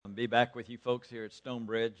be back with you folks here at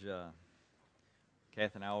Stonebridge.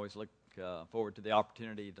 Kath and I always look forward to the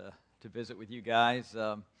opportunity to visit with you guys.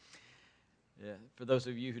 For those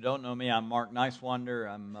of you who don't know me, I'm Mark Nicewander.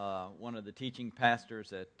 I'm one of the teaching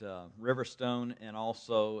pastors at Riverstone, and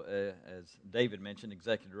also, as David mentioned,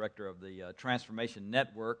 executive director of the Transformation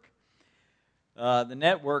Network. The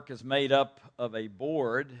network is made up of a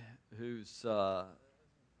board whose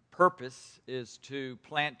purpose is to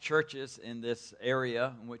plant churches in this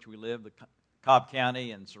area in which we live, the Cobb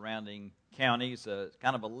County and surrounding counties. It's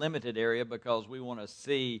kind of a limited area because we want to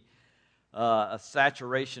see a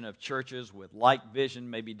saturation of churches with like vision,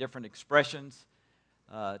 maybe different expressions,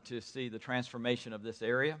 to see the transformation of this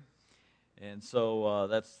area. And so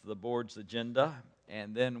that's the board's agenda.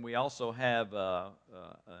 And then we also have an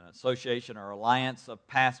association or alliance of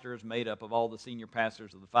pastors made up of all the senior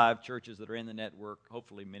pastors of the 5 churches that are in the network,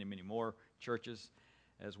 hopefully many, many more churches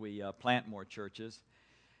as we plant more churches.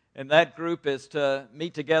 And that group is to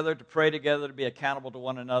meet together, to pray together, to be accountable to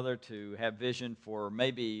one another, to have vision for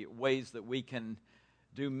maybe ways that we can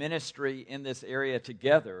do ministry in this area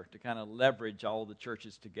together, to kind of leverage all the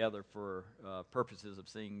churches together for purposes of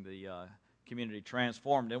seeing the community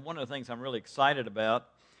transformed. And one of the things I'm really excited about,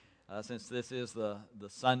 since this is the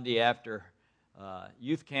Sunday after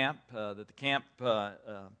youth camp, that the camp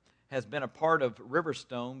has been a part of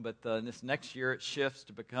Riverstone, but this next year it shifts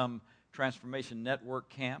to become Transformation Network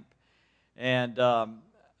Camp. And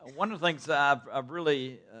one of the things I've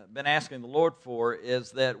really been asking the Lord for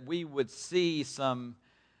is that we would see some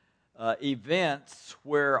events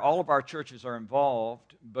where all of our churches are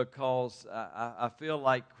involved, because I feel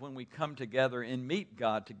like when we come together and meet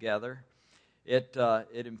God together, it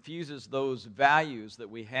infuses those values that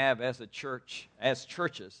we have as a church, as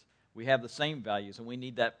churches. We have the same values, and we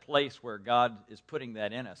need that place where God is putting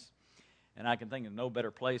that in us. And I can think of no better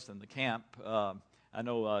place than the camp. I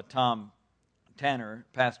know Tom Tanner,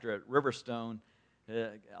 pastor at Riverstone,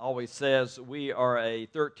 always says we are a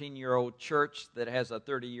 13-year-old church that has a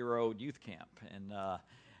 30-year-old youth camp. And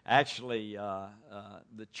actually,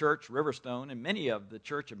 the church, Riverstone, and many of the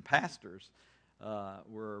church and pastors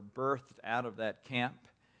were birthed out of that camp.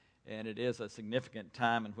 And it is a significant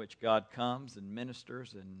time in which God comes and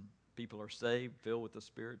ministers, and people are saved, filled with the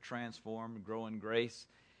Spirit, transformed, grow in grace.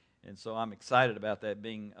 And so I'm excited about that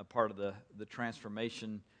being a part of the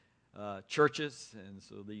transformation churches. And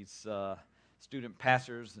so these student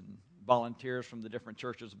pastors and volunteers from the different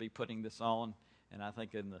churches will be putting this on, and I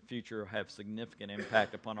think in the future have significant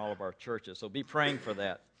impact upon all of our churches. So be praying for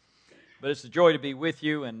that. But it's a joy to be with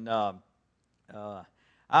you, and I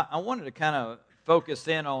wanted to kind of focus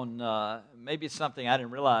in on maybe something I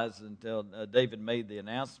didn't realize until David made the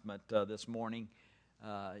announcement this morning.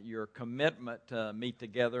 Your commitment to meet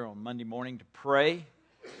together on Monday morning to pray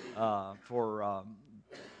for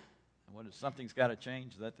something's got to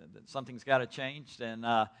change. That something's got to change, and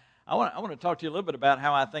I want to talk to you a little bit about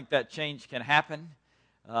how I think that change can happen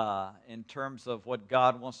in terms of what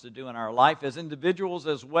God wants to do in our life as individuals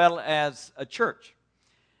as well as a church.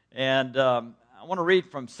 And I want to read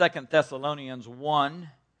from 2 Thessalonians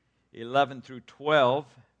 1:11 through 12.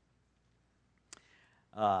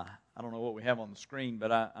 I don't know what we have on the screen,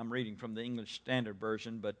 but I'm reading from the English Standard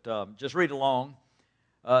Version, but just read along.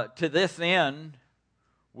 To this end,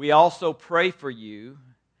 we also pray for you,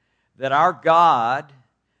 that our God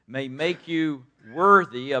may make you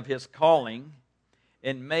worthy of His calling,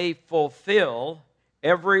 and may fulfill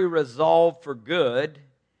every resolve for good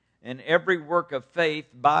and every work of faith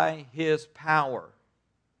by His power,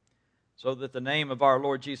 so that the name of our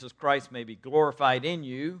Lord Jesus Christ may be glorified in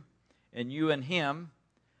you, and you in Him,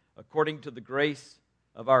 according to the grace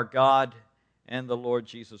of our God and the Lord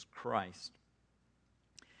Jesus Christ.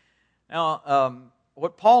 Now,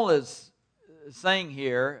 what Paul is saying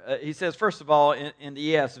here, he says, first of all, in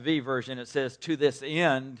the ESV version, it says, to this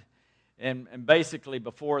end, and basically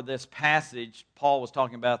before this passage, Paul was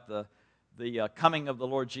talking about the coming of the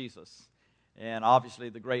Lord Jesus, and obviously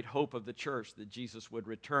the great hope of the church that Jesus would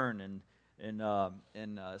return and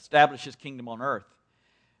establish His kingdom on earth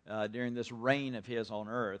during this reign of His on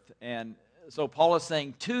earth. And so Paul is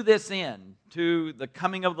saying, to this end, to the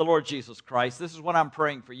coming of the Lord Jesus Christ, this is what I'm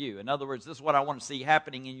praying for you. In other words, this is what I want to see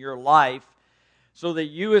happening in your life, so that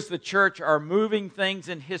you as the church are moving things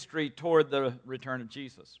in history toward the return of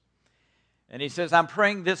Jesus. And he says, I'm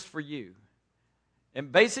praying this for you.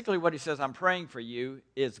 And basically what he says, I'm praying for you,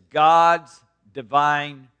 is God's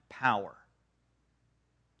divine power.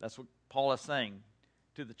 That's what Paul is saying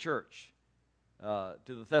to the church.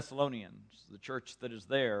 To the Thessalonians, the church that is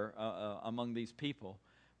there among these people.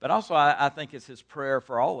 But also I think it's his prayer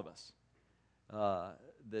for all of us,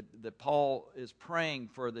 that Paul is praying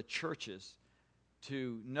for the churches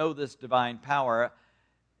to know this divine power.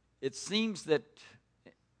 It seems that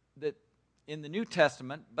in the New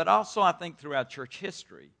Testament, but also I think throughout church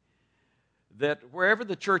history, that wherever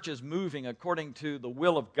the church is moving according to the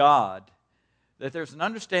will of God, that there's an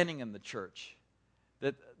understanding in the church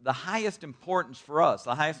that the highest importance for us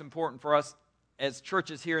as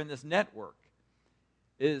churches here in this network,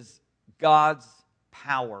 is God's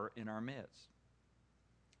power in our midst.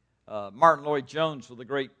 Martin Lloyd-Jones was a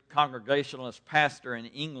great Congregationalist pastor in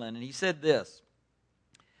England, and he said this: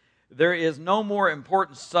 "There is no more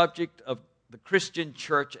important subject of the Christian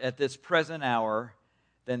church at this present hour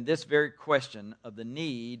than this very question of the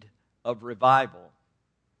need of revival."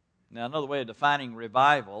 Now, another way of defining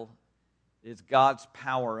revival is God's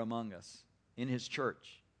power among us, in His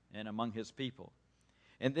church and among His people.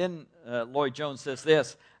 And then Lloyd-Jones says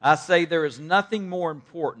this: "I say there is nothing more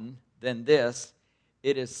important than this.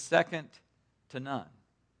 It is second to none."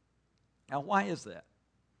 Now, why is that?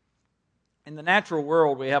 In the natural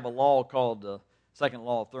world, we have a law called the second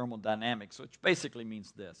law of thermodynamics, which basically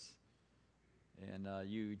means this. And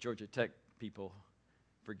you Georgia Tech people,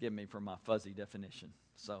 forgive me for my fuzzy definition.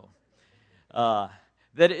 So,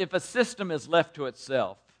 that if a system is left to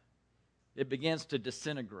itself, it begins to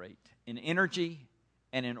disintegrate in energy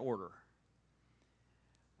and in order.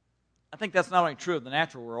 I think that's not only true of the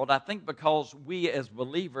natural world. I think because we as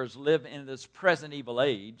believers live in this present evil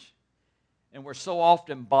age, and we're so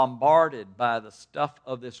often bombarded by the stuff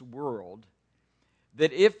of this world,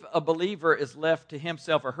 that if a believer is left to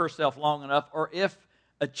himself or herself long enough, or if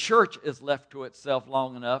a church is left to itself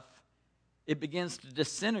long enough, it begins to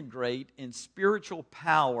disintegrate in spiritual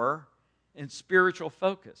power and spiritual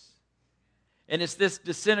focus. And it's this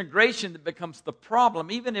disintegration that becomes the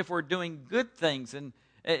problem, even if we're doing good things. And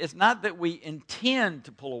it's not that we intend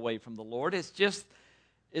to pull away from the Lord. It's just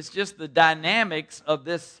the dynamics of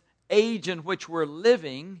this age in which we're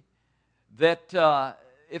living, that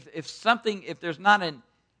if there's not an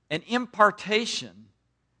impartation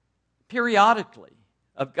periodically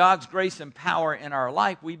of God's grace and power in our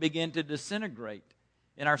life, we begin to disintegrate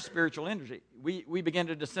in our spiritual energy. We begin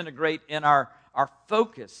to disintegrate in our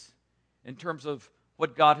focus in terms of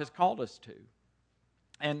what God has called us to.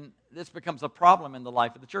 And this becomes a problem in the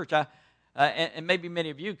life of the church. And maybe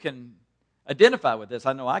many of you can identify with this.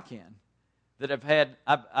 I know I can. That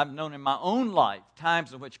I've known in my own life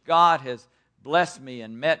times in which God has blessed me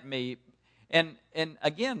and met me. And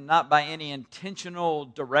again, not by any intentional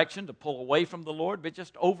direction to pull away from the Lord, but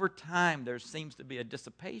just over time there seems to be a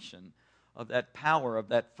dissipation of that power, of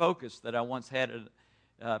that focus that I once had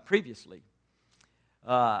previously.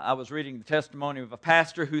 I was reading the testimony of a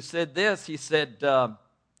pastor who said this. He said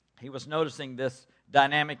he was noticing this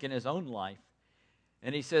dynamic in his own life.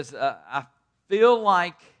 And he says, "I feel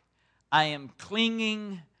like I am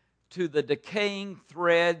clinging to the decaying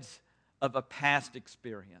threads of a past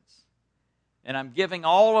experience. And I'm giving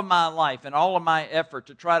all of my life and all of my effort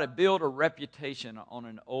to try to build a reputation on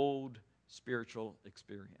an old spiritual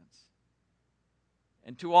experience."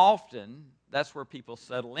 And too often, that's where people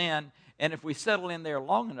settle in. And if we settle in there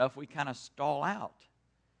long enough, we kind of stall out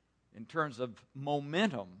in terms of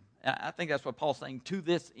momentum. I think that's what Paul's saying. To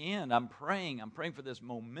this end, I'm praying for this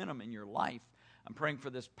momentum in your life. I'm praying for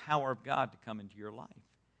this power of God to come into your life.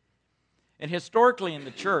 And historically in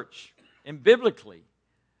the church, and biblically,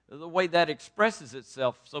 the way that expresses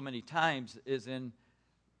itself so many times is in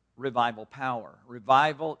revival power.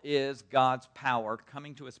 Revival is God's power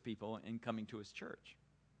coming to His people and coming to His church.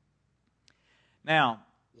 Now,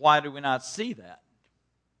 why do we not see that?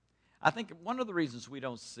 I think one of the reasons we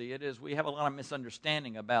don't see it is we have a lot of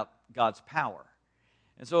misunderstanding about God's power.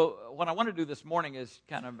 And so what I want to do this morning is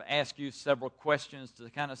kind of ask you several questions to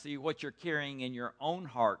kind of see what you're carrying in your own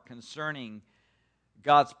heart concerning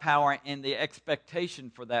God's power and the expectation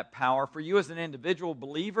for that power for you as an individual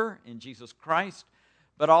believer in Jesus Christ,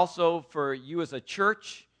 but also for you as a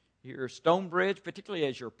church here at Stonebridge, particularly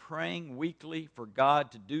as you're praying weekly for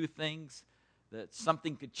God to do things, that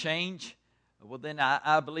something could change. Well, then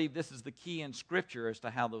I believe this is the key in Scripture as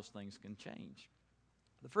to how those things can change.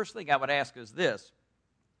 The first thing I would ask is this: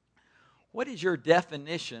 what is your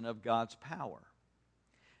definition of God's power?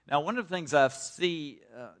 Now, one of the things I see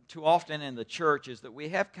too often in the church is that we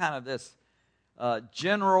have kind of this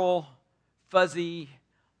general, fuzzy,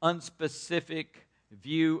 unspecific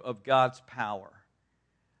view of God's power.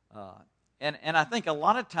 And I think a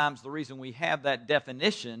lot of times the reason we have that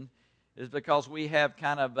definition is because we have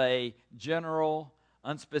kind of a general,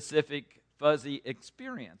 unspecific, fuzzy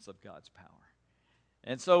experience of God's power.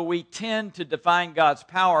 And so we tend to define God's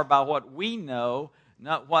power by what we know,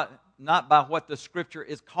 not not by what the Scripture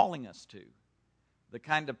is calling us to, the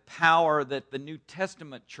kind of power that the New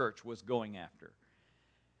Testament church was going after.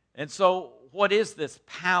 And so, what is this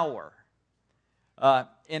power?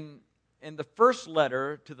 In the first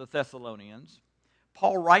letter to the Thessalonians,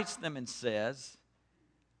 Paul writes them and says,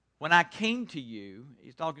 when I came to you,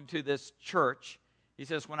 he's talking to this church, he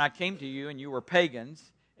says, when I came to you and you were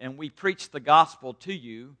pagans, and we preached the gospel to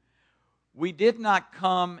you, we did not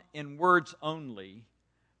come in words only,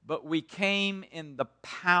 but we came in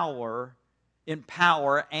power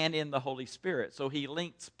and in the Holy Spirit. So he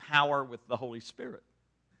links power with the Holy Spirit.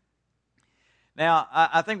 Now,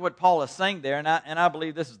 I think what Paul is saying there, and I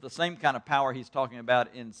believe this is the same kind of power he's talking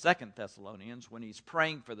about in 2 Thessalonians when he's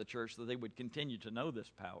praying for the church that they would continue to know this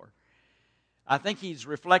power. I think he's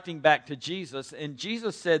reflecting back to Jesus, and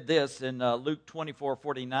Jesus said this in Luke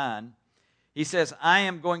 24:49. He says, I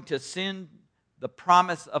am going to send the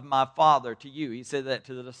promise of my Father to you. He said that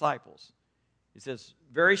to the disciples. He says,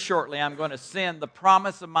 very shortly, I'm going to send the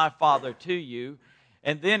promise of my Father to you.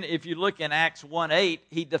 And then if you look in Acts 1:8,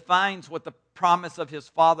 he defines what the promise of his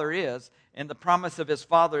Father is. And the promise of his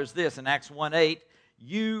Father is this, in Acts 1:8,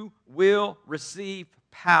 you will receive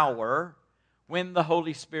power when the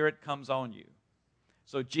Holy Spirit comes on you.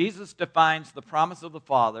 So Jesus defines the promise of the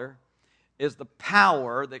Father is the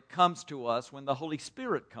power that comes to us when the Holy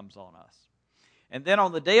Spirit comes on us. And then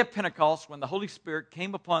on the day of Pentecost, when the Holy Spirit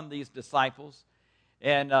came upon these disciples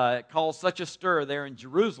and it caused such a stir there in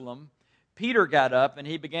Jerusalem, Peter got up and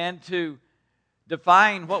he began to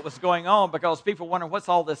define what was going on because people wonder what's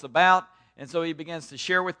all this about. And so he begins to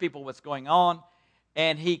share with people what's going on.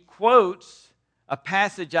 And he quotes a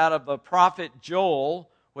passage out of the prophet Joel,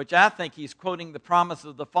 which I think he's quoting the promise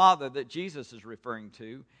of the Father that Jesus is referring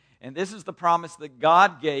to. And this is the promise that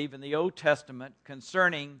God gave in the Old Testament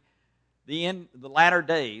concerning the latter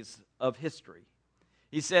days of history.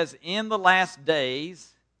 He says, in the last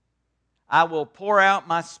days, I will pour out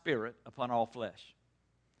my Spirit upon all flesh.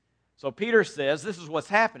 So Peter says, this is what's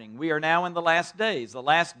happening. We are now in the last days. The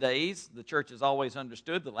last days, the church has always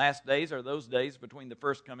understood, the last days are those days between the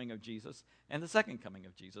first coming of Jesus and the second coming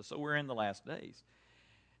of Jesus. So we're in the last days.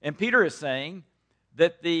 And Peter is saying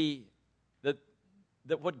that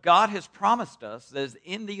that what God has promised us is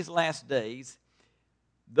in these last days,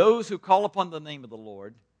 those who call upon the name of the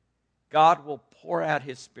Lord, God will pour out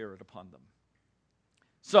His Spirit upon them.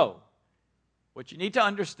 So, what you need to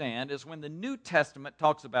understand is when the New Testament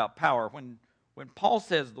talks about power, when Paul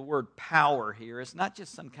says the word power here, it's not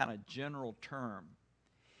just some kind of general term.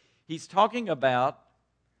 He's talking about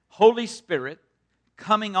Holy Spirit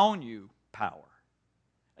coming on you power.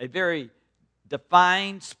 A very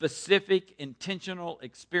defined, specific, intentional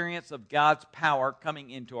experience of God's power coming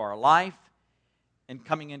into our life and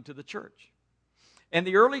coming into the church. And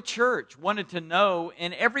the early church wanted to know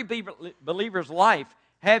in every believer's life,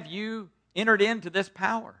 have you entered into this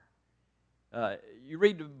power? You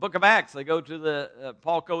read the book of Acts, they go to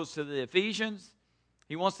Paul goes to the Ephesians.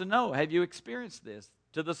 He wants to know, have you experienced this?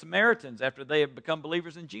 To the Samaritans, after they have become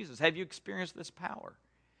believers in Jesus, have you experienced this power?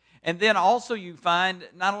 And then also you find,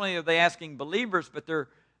 not only are they asking believers, but they're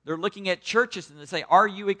looking at churches and they say, are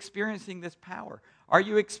you experiencing this power? Are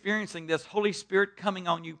you experiencing this Holy Spirit coming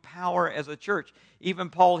on you power as a church?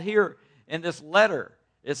 Even Paul here in this letter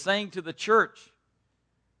is saying to the church,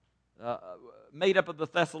 made up of the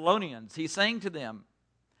Thessalonians, he's saying to them,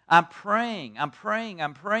 I'm praying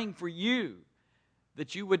for you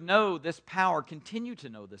that you would know this power, continue to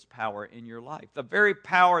know this power in your life. The very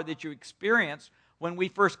power that you experienced when we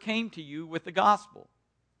first came to you with the gospel.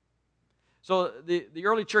 So the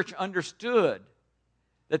early church understood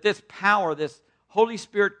that this power, this Holy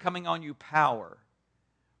Spirit coming on you power,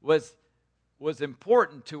 was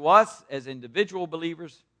important to us as individual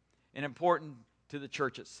believers and important to the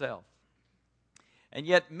church itself. And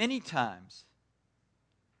yet many times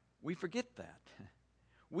we forget that.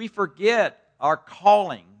 We forget our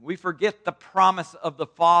calling. We forget the promise of the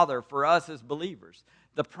Father for us as believers,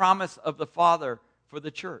 the promise of the Father for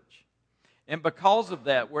the church. And because of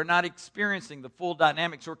that, we're not experiencing the full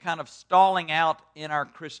dynamics. We're kind of stalling out in our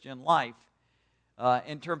Christian life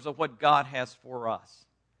in terms of what God has for us.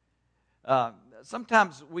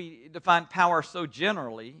 Sometimes we define power so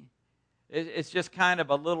generally, it's just kind of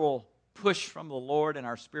a little push from the Lord in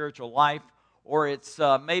our spiritual life, or it's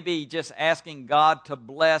maybe just asking God to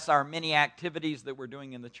bless our many activities that we're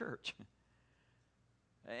doing in the church.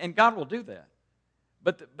 And God will do that.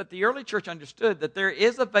 But the early church understood that there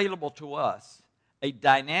is available to us a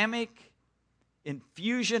dynamic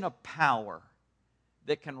infusion of power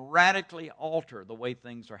that can radically alter the way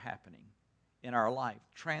things are happening in our life,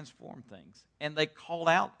 transform things. And they call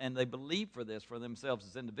out and they believe for this for themselves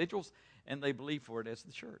as individuals, and they believe for it as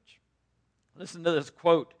the church. Listen to this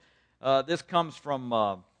quote. This comes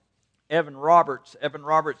from Evan Roberts. Evan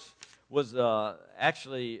Roberts was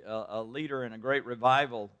actually a leader in a great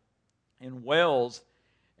revival in Wales.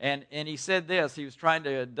 And he said this. He was trying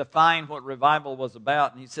to define what revival was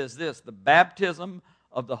about. And he says this: the baptism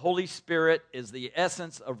of the Holy Spirit is the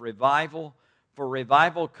essence of revival. For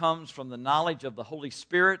revival comes from the knowledge of the Holy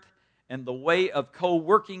Spirit and the way of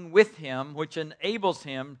co-working with Him, which enables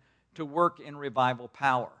Him to work in revival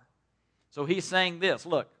power. So he's saying this: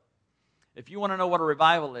 look, if you want to know what a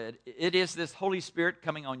revival is, it is this Holy Spirit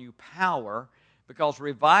coming on you power, because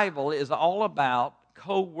revival is all about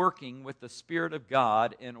co-working with the Spirit of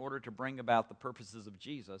God in order to bring about the purposes of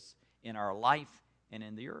Jesus in our life and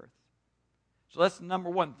in the earth. So that's the number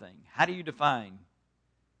one thing. How do you define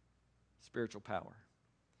spiritual power?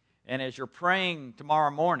 And as you're praying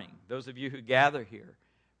tomorrow morning, those of you who gather here,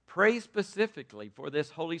 pray specifically for this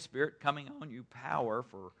Holy Spirit coming on you power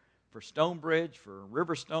for Stonebridge, for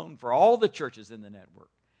Riverstone, for all the churches in the network.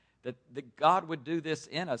 That God would do this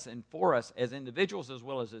in us and for us as individuals as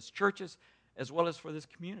well as churches, as well as for this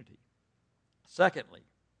community. Secondly,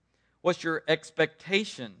 what's your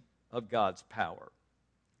expectation of God's power?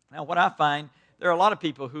 Now, what I find, there are a lot of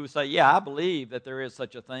people who say, yeah, I believe that there is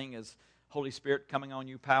such a thing as Holy Spirit coming on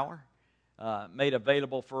you power, made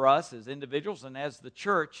available for us as individuals and as the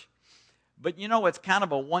church. But you know, it's kind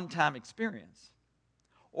of a one-time experience.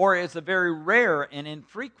 Or it's a very rare and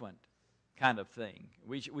infrequent kind of thing.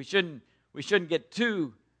 We shouldn't get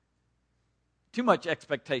too much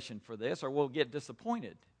expectation for this, or we'll get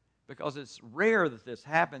disappointed, because it's rare that this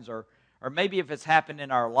happens. Or maybe if it's happened in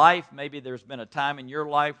our life, maybe there's been a time in your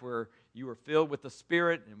life where you were filled with the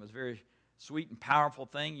Spirit and it was a very sweet and powerful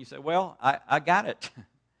thing. You say, well, I got it.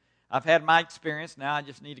 I've had my experience. Now I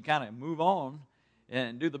just need to kind of move on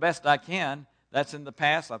and do the best I can. That's in the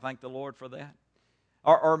past. I thank the Lord for that.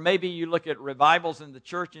 Or maybe you look at revivals in the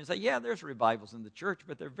church and say, yeah, there's revivals in the church,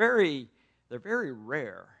 but they're very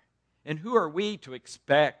rare. And who are we to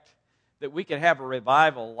expect that we could have a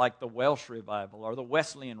revival like the Welsh revival or the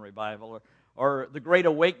Wesleyan revival or the Great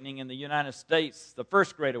Awakening in the United States, the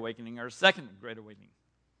first Great Awakening or second Great Awakening?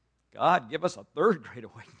 God, give us a third Great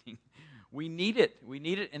Awakening. We need it. We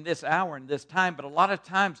need it in this hour and this time. But a lot of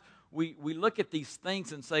times we look at these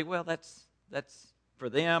things and say, well, that's for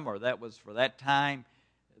them, or that was for that time.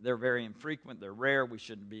 They're very infrequent. They're rare. We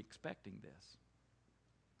shouldn't be expecting this.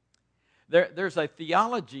 There's a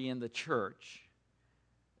theology in the church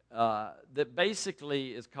that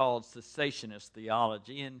basically is called cessationist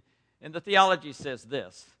theology. And the theology says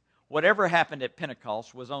this: whatever happened at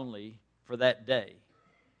Pentecost was only for that day.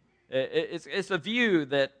 It's a view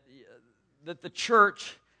that the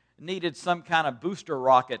church needed some kind of booster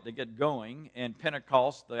rocket to get going, and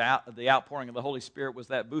Pentecost, the outpouring of the Holy Spirit, was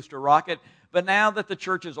that booster rocket. But now that the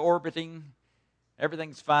church is orbiting,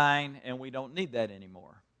 everything's fine, and we don't need that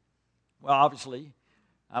anymore. Well, obviously,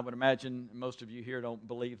 I would imagine most of you here don't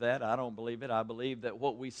believe that. I don't believe it. I believe that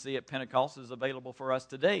what we see at Pentecost is available for us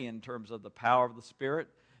today in terms of the power of the Spirit,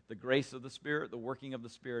 the grace of the Spirit, the working of the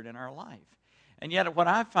Spirit in our life. And yet what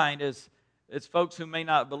I find is it's folks who may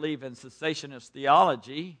not believe in cessationist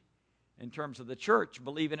theology in terms of the church,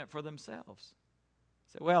 believe in it for themselves.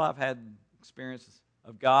 Say, well, I've had experiences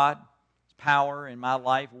of God's power in my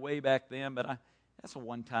life way back then, but that's a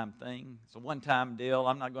one-time thing. It's a one-time deal.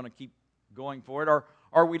 I'm not going to keep going for it.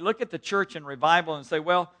 Or we look at the church in revival and say,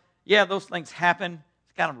 well, yeah, those things happen.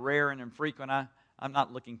 It's kind of rare and infrequent. I'm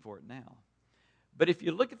not looking for it now. But if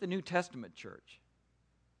you look at the New Testament church,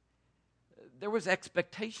 there was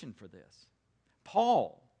expectation for this.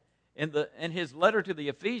 Paul, in his letter to the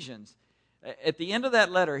Ephesians, at the end of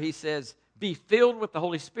that letter, he says, be filled with the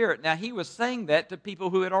Holy Spirit. Now, he was saying that to people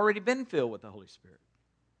who had already been filled with the Holy Spirit.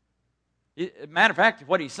 Matter of fact,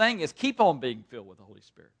 what he's saying is keep on being filled with the Holy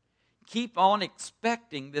Spirit. Keep on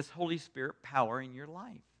expecting this Holy Spirit power in your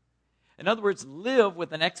life. In other words, live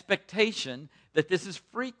with an expectation that this is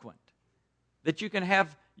frequent, that you can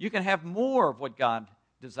have more of what God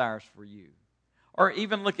desires for you. Or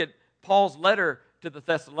even look at Paul's letter to the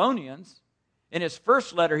Thessalonians. In his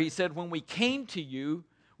first letter, he said, when we came to you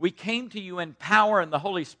in power and the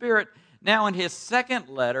Holy Spirit. Now in his second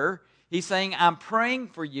letter, he's saying, I'm praying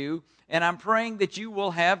for you, and I'm praying that you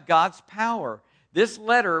will have God's power. This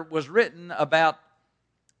letter was written about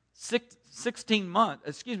 6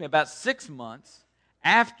 months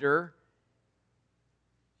after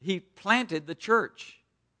he planted the church.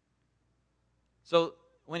 So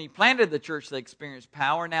when he planted the church, they experienced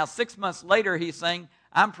power. Now 6 months later, he's saying,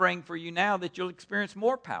 I'm praying for you now that you'll experience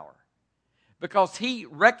more power. because he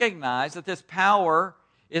recognized that this power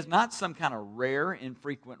is not some kind of rare,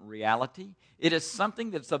 infrequent reality. It is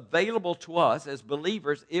something that's available to us as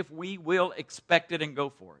believers if we will expect it and go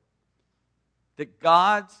for it. That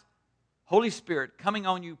God's Holy Spirit coming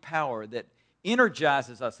on you power that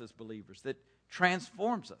energizes us as believers, that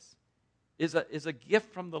transforms us, is a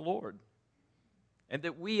gift from the Lord. And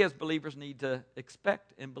that we as believers need to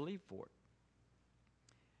expect and believe for it.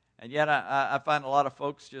 And yet I find a lot of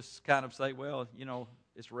folks just kind of say, well,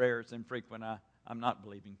 it's rare, it's infrequent, I'm not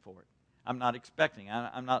believing for it. I'm not expecting.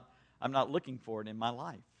 I'm not looking for it in my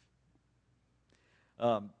life.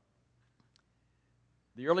 The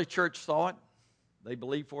early church saw it. They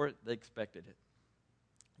believed for it. They expected it.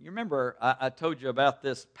 You remember I told you about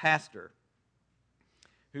this pastor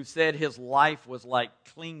who said his life was like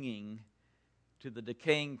clinging to the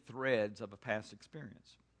decaying threads of a past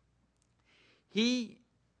experience. He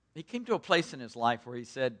came to a place in his life where he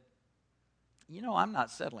said, I'm not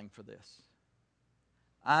settling for this.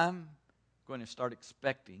 I'm going to start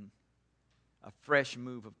expecting a fresh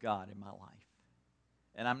move of God in my life.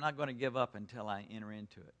 And I'm not going to give up until I enter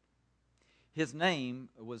into it. His name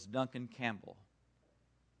was Duncan Campbell.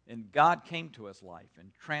 And God came to his life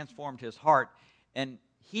and transformed his heart. And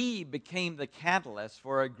he became the catalyst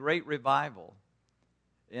for a great revival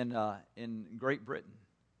in Great Britain,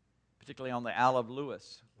 particularly on the Isle of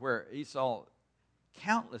Lewis, where he saw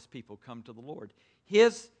countless people come to the Lord.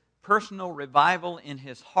 His personal revival in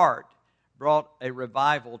his heart brought a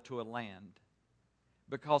revival to a land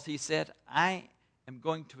because he said, I am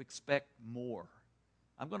going to expect more.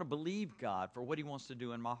 I'm going to believe God for what he wants to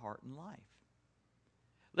do in my heart and life.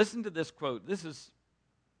 Listen to this quote. This is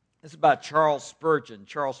about Charles Spurgeon.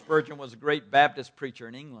 Charles Spurgeon was a great Baptist preacher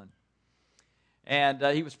in England. And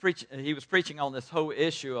he was preaching on this whole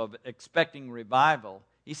issue of expecting revival.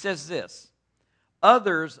 He says this,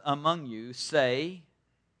 others among you say,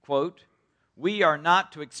 quote, we are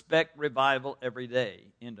not to expect revival every day,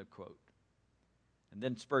 end of quote. And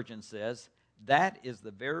then Spurgeon says, that is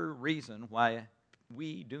the very reason why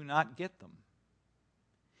we do not get them.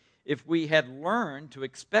 If we had learned to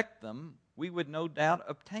expect them, we would no doubt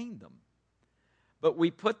obtain them. But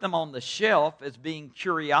we put them on the shelf as being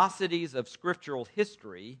curiosities of scriptural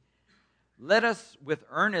history. Let us with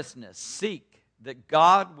earnestness seek that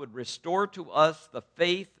God would restore to us the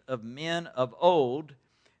faith of men of old,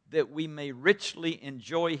 that we may richly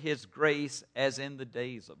enjoy his grace as in the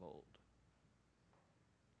days of old.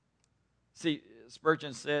 See,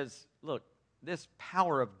 Spurgeon says, look, this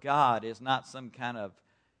power of God is not some kind of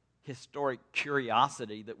historic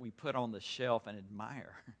curiosity that we put on the shelf and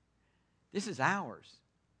admire. This is ours,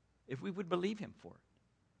 if we would believe him for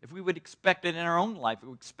it. If we would expect it in our own life, if we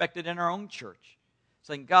would expect it in our own church.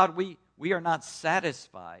 Saying, God, we are not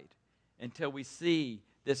satisfied until we see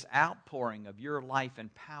this outpouring of your life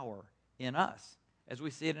and power in us, as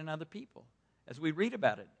we see it in other people, as we read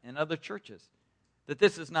about it in other churches. That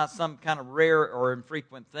this is not some kind of rare or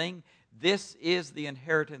infrequent thing. This is the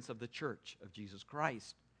inheritance of the church of Jesus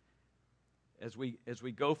Christ. As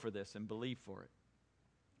we go for this and believe for it.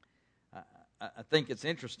 I think it's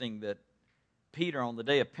interesting that Peter, on the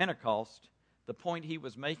day of Pentecost, the point he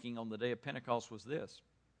was making on the day of Pentecost was this: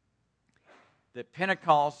 that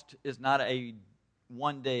Pentecost is not a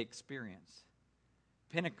one-day experience.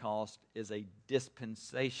 Pentecost is a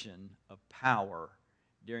dispensation of power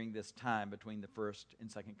during this time between the first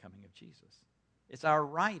and second coming of Jesus. It's our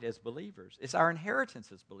right as believers. It's our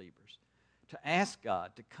inheritance as believers to ask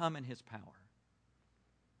God to come in his power.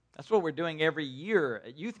 That's what we're doing every year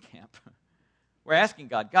at youth camp. We're asking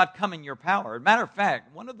God, God, come in your power. As a matter of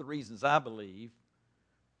fact, one of the reasons I believe,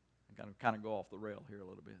 I'm going to kind of go off the rail here a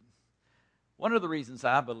little bit. One of the reasons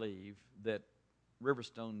I believe that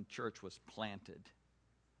Riverstone Church was planted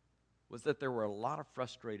was that there were a lot of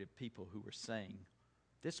frustrated people who were saying,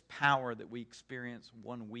 this power that we experience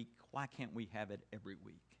one week, why can't we have it every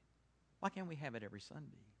week? Why can't we have it every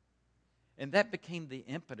Sunday? And that became the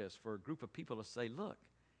impetus for a group of people to say, look,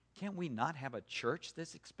 can't we not have a church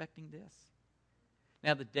that's expecting this?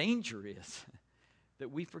 Now, the danger is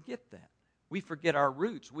that we forget that. We forget our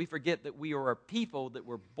roots. We forget that we are a people that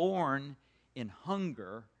were born in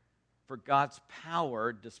hunger for God's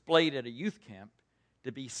power displayed at a youth camp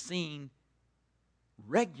to be seen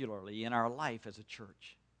regularly in our life as a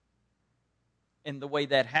church. And the way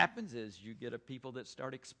that happens is you get a people that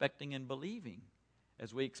start expecting and believing,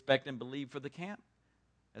 as we expect and believe for the camp,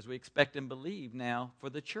 as we expect and believe now for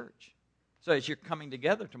the church. So as you're coming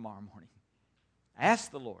together tomorrow morning, ask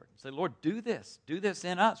the Lord. Say, Lord, do this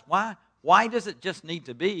in us. Why does it just need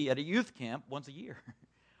to be at a youth camp once a year?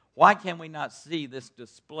 Why can we not see this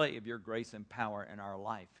display of your grace and power in our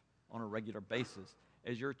life on a regular basis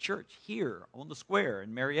as your church here on the square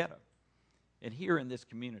in Marietta and here in this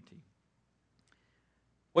community?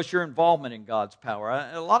 What's your involvement in God's power?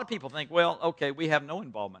 A lot of people think, well, okay, we have no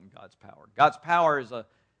involvement in God's power. God's power is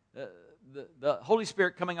the Holy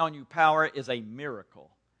Spirit coming on you power is a miracle.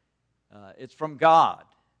 It's from God.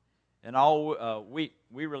 And we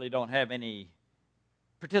really don't have any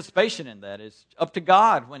participation in that. It's up to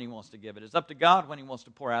God when He wants to give it. It's up to God when He wants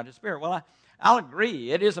to pour out His Spirit. Well, I'll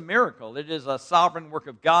agree. It is a miracle. It is a sovereign work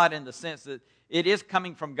of God in the sense that it is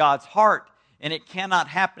coming from God's heart, and it cannot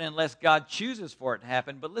happen unless God chooses for it to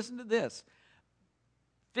happen. But listen to this.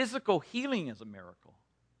 Physical healing is a miracle.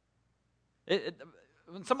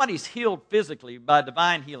 When somebody's healed physically, by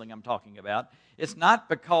divine healing I'm talking about, it's not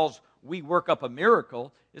because we work up a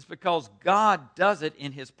miracle. It's because God does it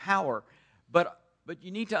in His power. But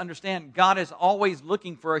you need to understand, God is always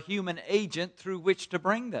looking for a human agent through which to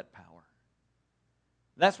bring that power.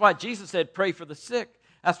 That's why Jesus said, pray for the sick.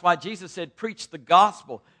 That's why Jesus said, preach the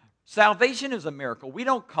gospel. Salvation is a miracle. We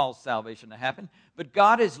don't cause salvation to happen, but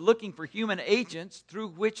God is looking for human agents through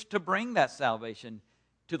which to bring that salvation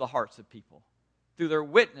to the hearts of people, through their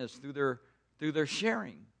witness, through their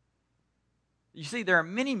sharing. You see, there are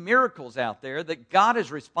many miracles out there that God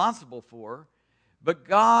is responsible for, but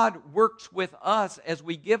God works with us as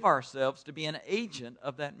we give ourselves to be an agent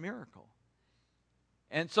of that miracle.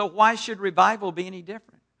 And so why should revival be any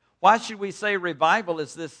different? Why should we say revival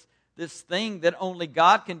is this thing that only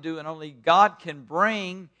God can do and only God can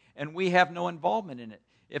bring, and we have no involvement in it?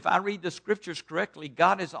 If I read the Scriptures correctly,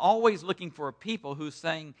 God is always looking for a people who's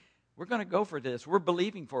saying, we're going to go for this. We're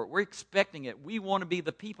believing for it. We're expecting it. We want to be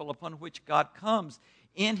the people upon which God comes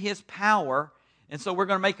in His power, and so we're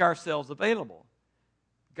going to make ourselves available.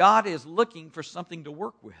 God is looking for something to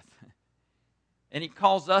work with. And He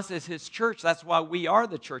calls us as His church. That's why we are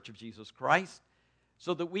the church of Jesus Christ,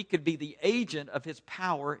 so that we could be the agent of His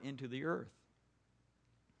power into the earth.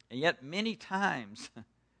 And yet many times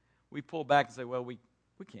we pull back and say, well, we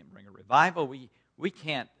can't bring a revival. We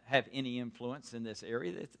can't have any influence in this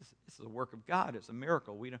area. It's the work of God. It's a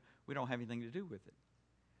miracle. We don't have anything to do with it.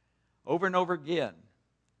 Over and over again,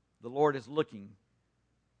 the Lord is looking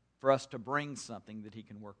for us to bring something that He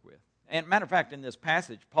can work with. And matter of fact, in this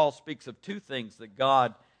passage, Paul speaks of two things that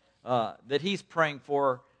God, that he's praying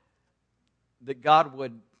for, that God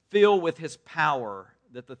would fill with His power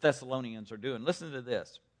that the Thessalonians are doing. Listen to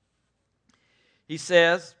this. He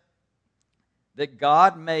says that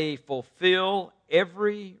God may fulfill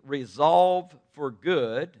every resolve for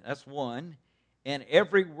good, that's one, and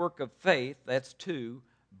every work of faith, that's two,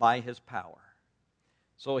 by His power.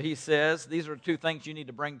 So he says, these are two things you need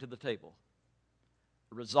to bring to the table.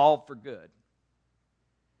 Resolve for good.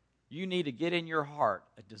 You need to get in your heart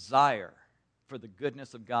a desire for the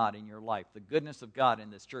goodness of God in your life, the goodness of God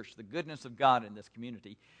in this church, the goodness of God in this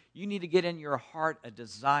community. You need to get in your heart a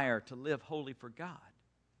desire to live holy for God.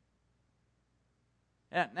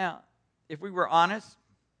 Now, if we were honest,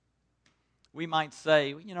 we might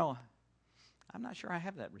say, I'm not sure I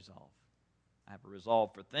have that resolve. I have a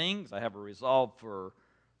resolve for things. I have a resolve for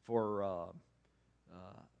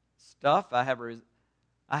stuff. I have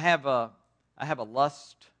a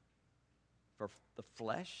lust for the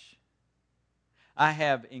flesh. I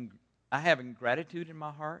have ingratitude in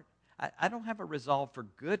my heart. I don't have a resolve for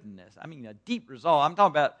goodness. I mean, a deep resolve. I'm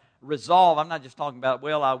talking about resolve. I'm not just talking about,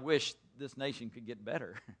 well, I wish this nation could get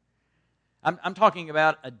better. I'm talking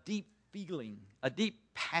about a deep feeling, a deep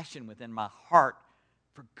passion within my heart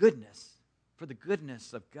for goodness, for the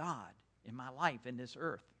goodness of God in my life, in this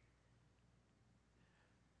earth.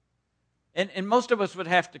 And most of us would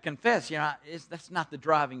have to confess, that's not the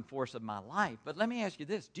driving force of my life. But let me ask you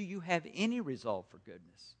this. Do you have any resolve for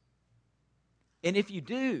goodness? And if you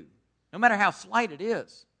do, no matter how slight it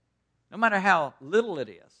is, no matter how little it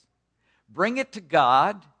is, bring it to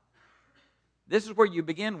God. This is where you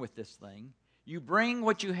begin with this thing. You bring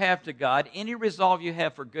what you have to God, any resolve you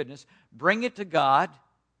have for goodness, bring it to God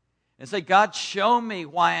and say, God, show me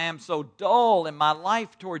why I am so dull in my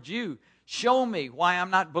life towards you. Show me why I'm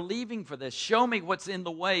not believing for this. Show me what's in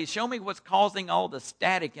the way. Show me what's causing all the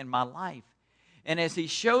static in my life. And as He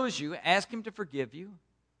shows you, ask Him to forgive you.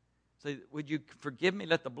 Say, would you forgive me?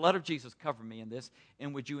 Let the blood of Jesus cover me in this.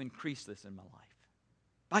 And would you increase this in my life?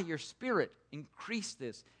 By your Spirit, increase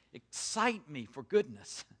this. Excite me for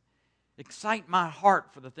goodness. Excite my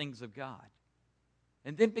heart for the things of God.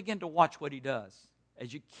 And then begin to watch what He does.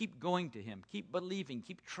 As you keep going to Him, keep believing,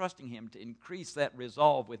 keep trusting Him to increase that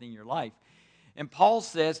resolve within your life. And Paul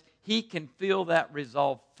says He can fill that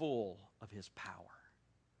resolve full of His power.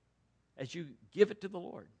 As you give it to the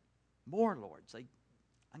Lord. More, Lord. Say,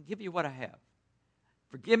 I'll give you what I have.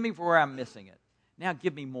 Forgive me for where I'm missing it. Now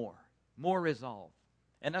give me more resolve.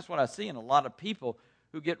 And that's what I see in a lot of people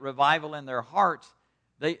who get revival in their hearts.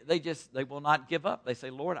 They will not give up. They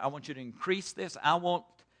say, Lord, I want you to increase this.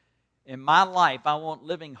 In my life, I want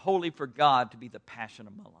living holy for God to be the passion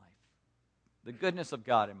of my life. The goodness of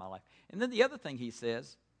God in my life. And then the other thing he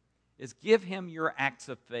says is give him your acts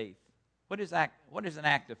of faith. What is an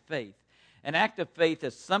act of faith? An act of faith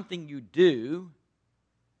is something you do,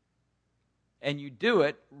 and you do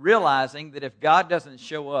it realizing that if God doesn't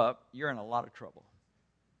show up, you're in a lot of trouble.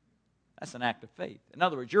 That's an act of faith. In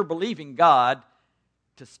other words, you're believing God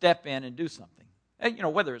to step in and do something.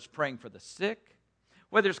 And, whether it's praying for the sick,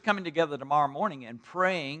 whether it's coming together tomorrow morning and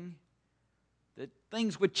praying that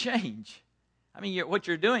things would change. I mean, what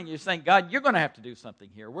you're doing, you're saying, God, you're going to have to do something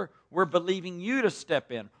here. We're believing you to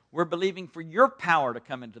step in. We're believing for your power to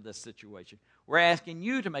come into this situation. We're asking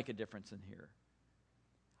you to make a difference in here.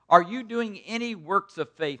 Are you doing any works of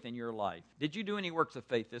faith in your life? Did you do any works of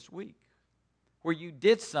faith this week where you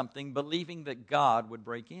did something believing that God would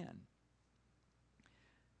break in?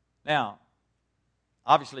 Now,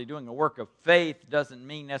 obviously doing a work of faith doesn't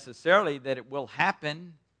mean necessarily that it will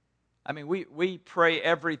happen. I mean, we pray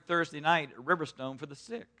every Thursday night at Riverstone for the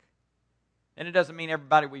sick. And it doesn't mean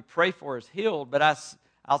everybody we pray for is healed, but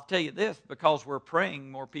I'll tell you this, because we're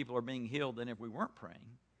praying, more people are being healed than if we weren't praying.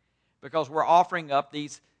 Because we're offering up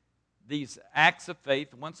these acts of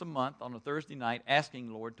faith once a month on a Thursday night, asking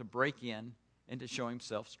the Lord to break in and to show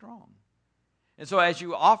himself strong. And so as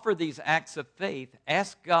you offer these acts of faith,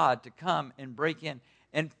 ask God to come and break in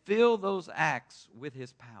and fill those acts with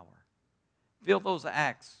his power. Fill those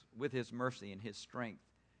acts with his mercy and his strength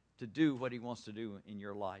to do what he wants to do in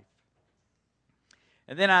your life.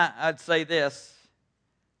 And then I'd say this,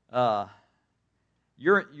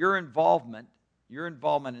 your involvement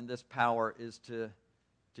in this power is to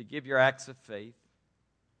give your acts of faith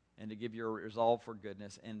and to give your resolve for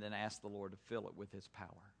goodness, and then ask the Lord to fill it with his power.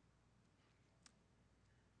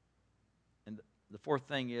 And the fourth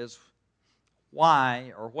thing is,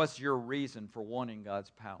 why or what's your reason for wanting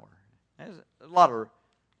God's power? There's a lot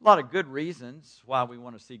of good reasons why we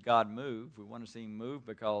want to see God move. We want to see him move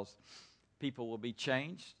because people will be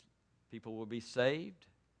changed, people will be saved,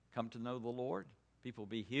 come to know the Lord, people will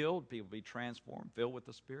be healed, people will be transformed, filled with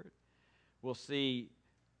the Spirit. We'll see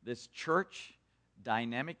this church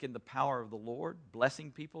dynamic in the power of the Lord,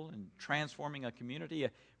 blessing people and transforming a community.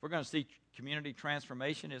 If we're going to see community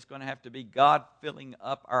transformation, it's going to have to be God filling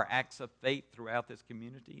up our acts of faith throughout this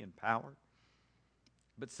community in power.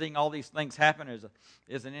 But seeing all these things happen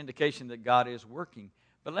is an indication that God is working.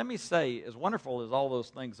 But let me say, as wonderful as all those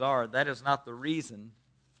things are, that is not the reason.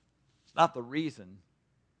 It's not the reason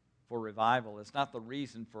for revival. It's not the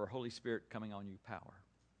reason for Holy Spirit coming on you power.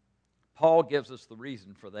 Paul gives us the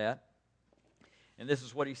reason for that. And this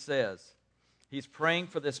is what he says. He's praying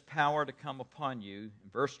for this power to come upon you, in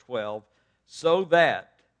verse 12, so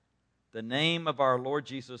that the name of our Lord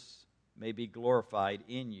Jesus may be glorified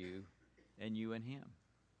in you and you in him.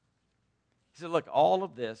 He said, look, all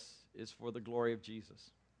of this is for the glory of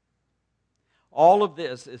Jesus. All of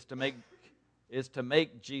this is to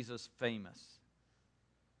make Jesus famous.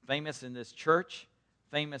 Famous in this church,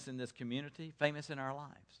 famous in this community, famous in our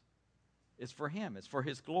lives. It's for him. It's for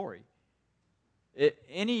his glory.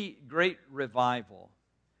 Any great revival,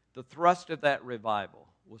 the thrust of that revival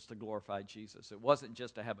was to glorify Jesus. It wasn't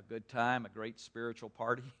just to have a good time, a great spiritual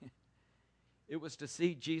party. It was to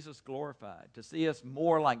see Jesus glorified, to see us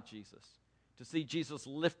more like Jesus, to see Jesus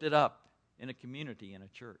lifted up in a community, in a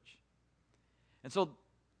church. And so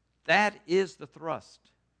that is the thrust.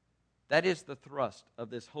 That is the thrust of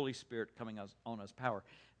this Holy Spirit coming on us power.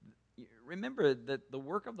 Remember that the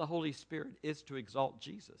work of the Holy Spirit is to exalt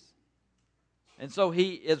Jesus. And so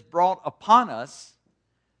he is brought upon us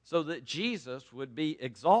so that Jesus would be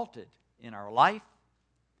exalted in our life,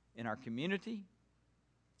 in our community,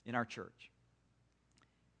 in our church.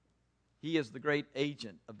 He is the great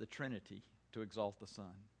agent of the Trinity to exalt the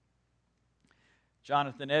Son.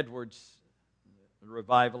 Jonathan Edwards, the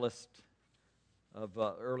revivalist of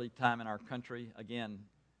early time in our country, again,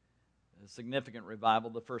 a significant revival,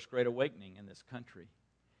 the first great awakening in this country.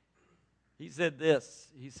 He said this,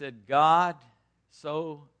 he said, God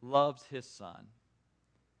so loves his Son.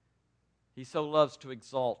 He so loves to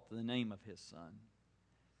exalt the name of his Son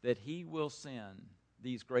that he will send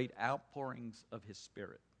these great outpourings of his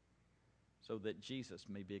Spirit so that Jesus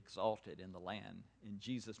may be exalted in the land and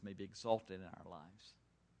Jesus may be exalted in our lives.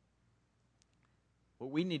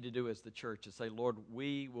 What we need to do as the church is say, Lord,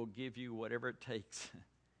 we will give you whatever it takes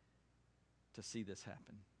to see this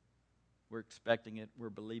happen. We're expecting it. We're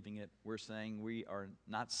believing it. We're saying we are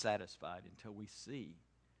not satisfied until we see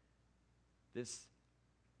this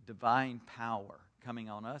divine power coming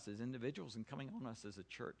on us as individuals and coming on us as a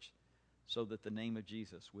church so that the name of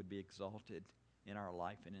Jesus would be exalted in our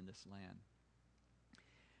life and in this land.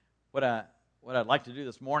 What I'd like to do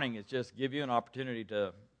this morning is just give you an opportunity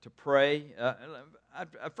to pray. I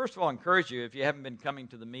first of all encourage you, if you haven't been coming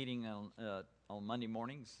to the meeting on Monday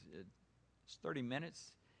mornings, it's 30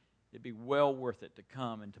 minutes. It'd be well worth it to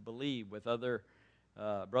come and to believe with other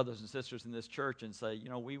brothers and sisters in this church and say,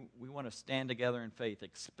 we want to stand together in faith,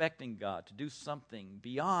 expecting God to do something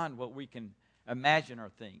beyond what we can imagine or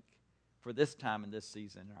think for this time and this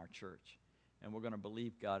season in our church. And we're going to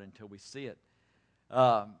believe God until we see it.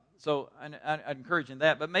 So I'd encourage in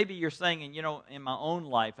that. But maybe you're saying, in my own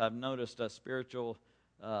life, I've noticed a spiritual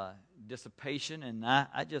dissipation, and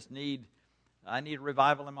I need a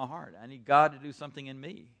revival in my heart. I need God to do something in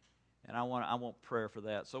me, and I want prayer for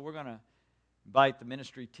that. So we're going to invite the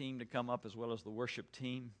ministry team to come up as well as the worship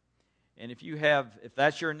team. And if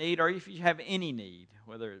that's your need, or if you have any need,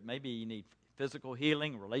 whether maybe you need physical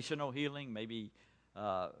healing, relational healing, maybe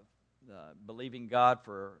believing God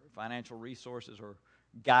for financial resources or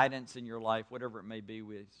guidance in your life, whatever it may be,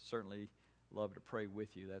 we certainly love to pray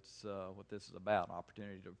with you. That's what this is about,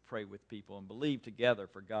 opportunity to pray with people and believe together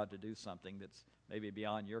for God to do something that's maybe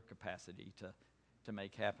beyond your capacity to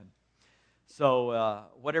make happen. So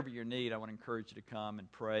whatever your need, I want to encourage you to come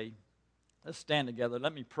and pray. Let's stand together.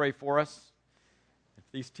 Let me pray for us. If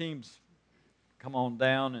these teams come on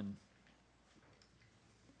down and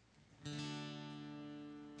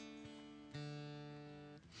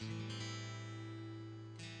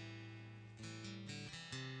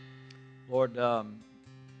Lord,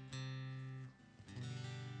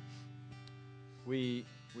 we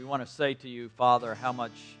want to say to you, Father, how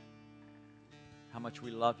much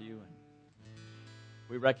we love you, and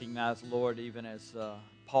we recognize, Lord, even as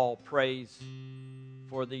Paul prays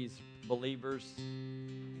for these believers,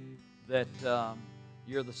 that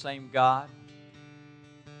you're the same God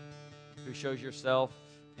who shows yourself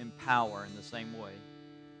in power in the same way.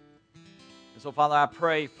 And so, Father, I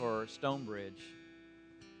pray for Stonebridge.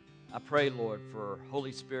 I pray, Lord, for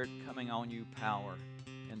Holy Spirit coming on you, power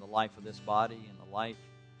in the life of this body, in the life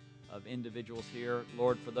of individuals here.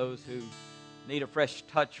 Lord, for those who need a fresh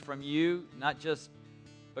touch from you, not just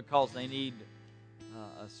because they need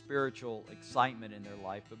a spiritual excitement in their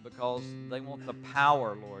life, but because they want the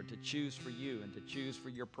power, Lord, to choose for you and to choose for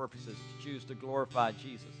your purposes, to choose to glorify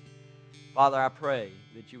Jesus. Father, I pray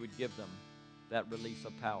that you would give them that release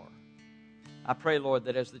of power. I pray, Lord,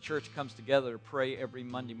 that as the church comes together to pray every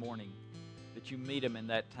Monday morning, that you meet them in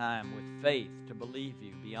that time with faith to believe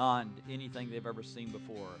you beyond anything they've ever seen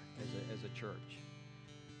before as a church.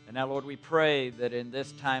 And now, Lord, we pray that in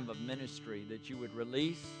this time of ministry that you would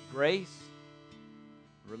release grace,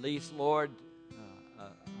 release, Lord,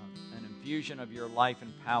 an infusion of your life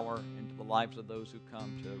and power into the lives of those who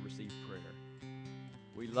come to receive prayer.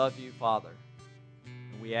 We love you, Father,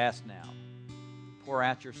 and we ask now, pour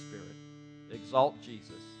out your Spirit, exalt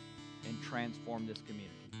Jesus, and transform this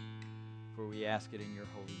community. For we ask it in your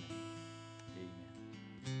holy name.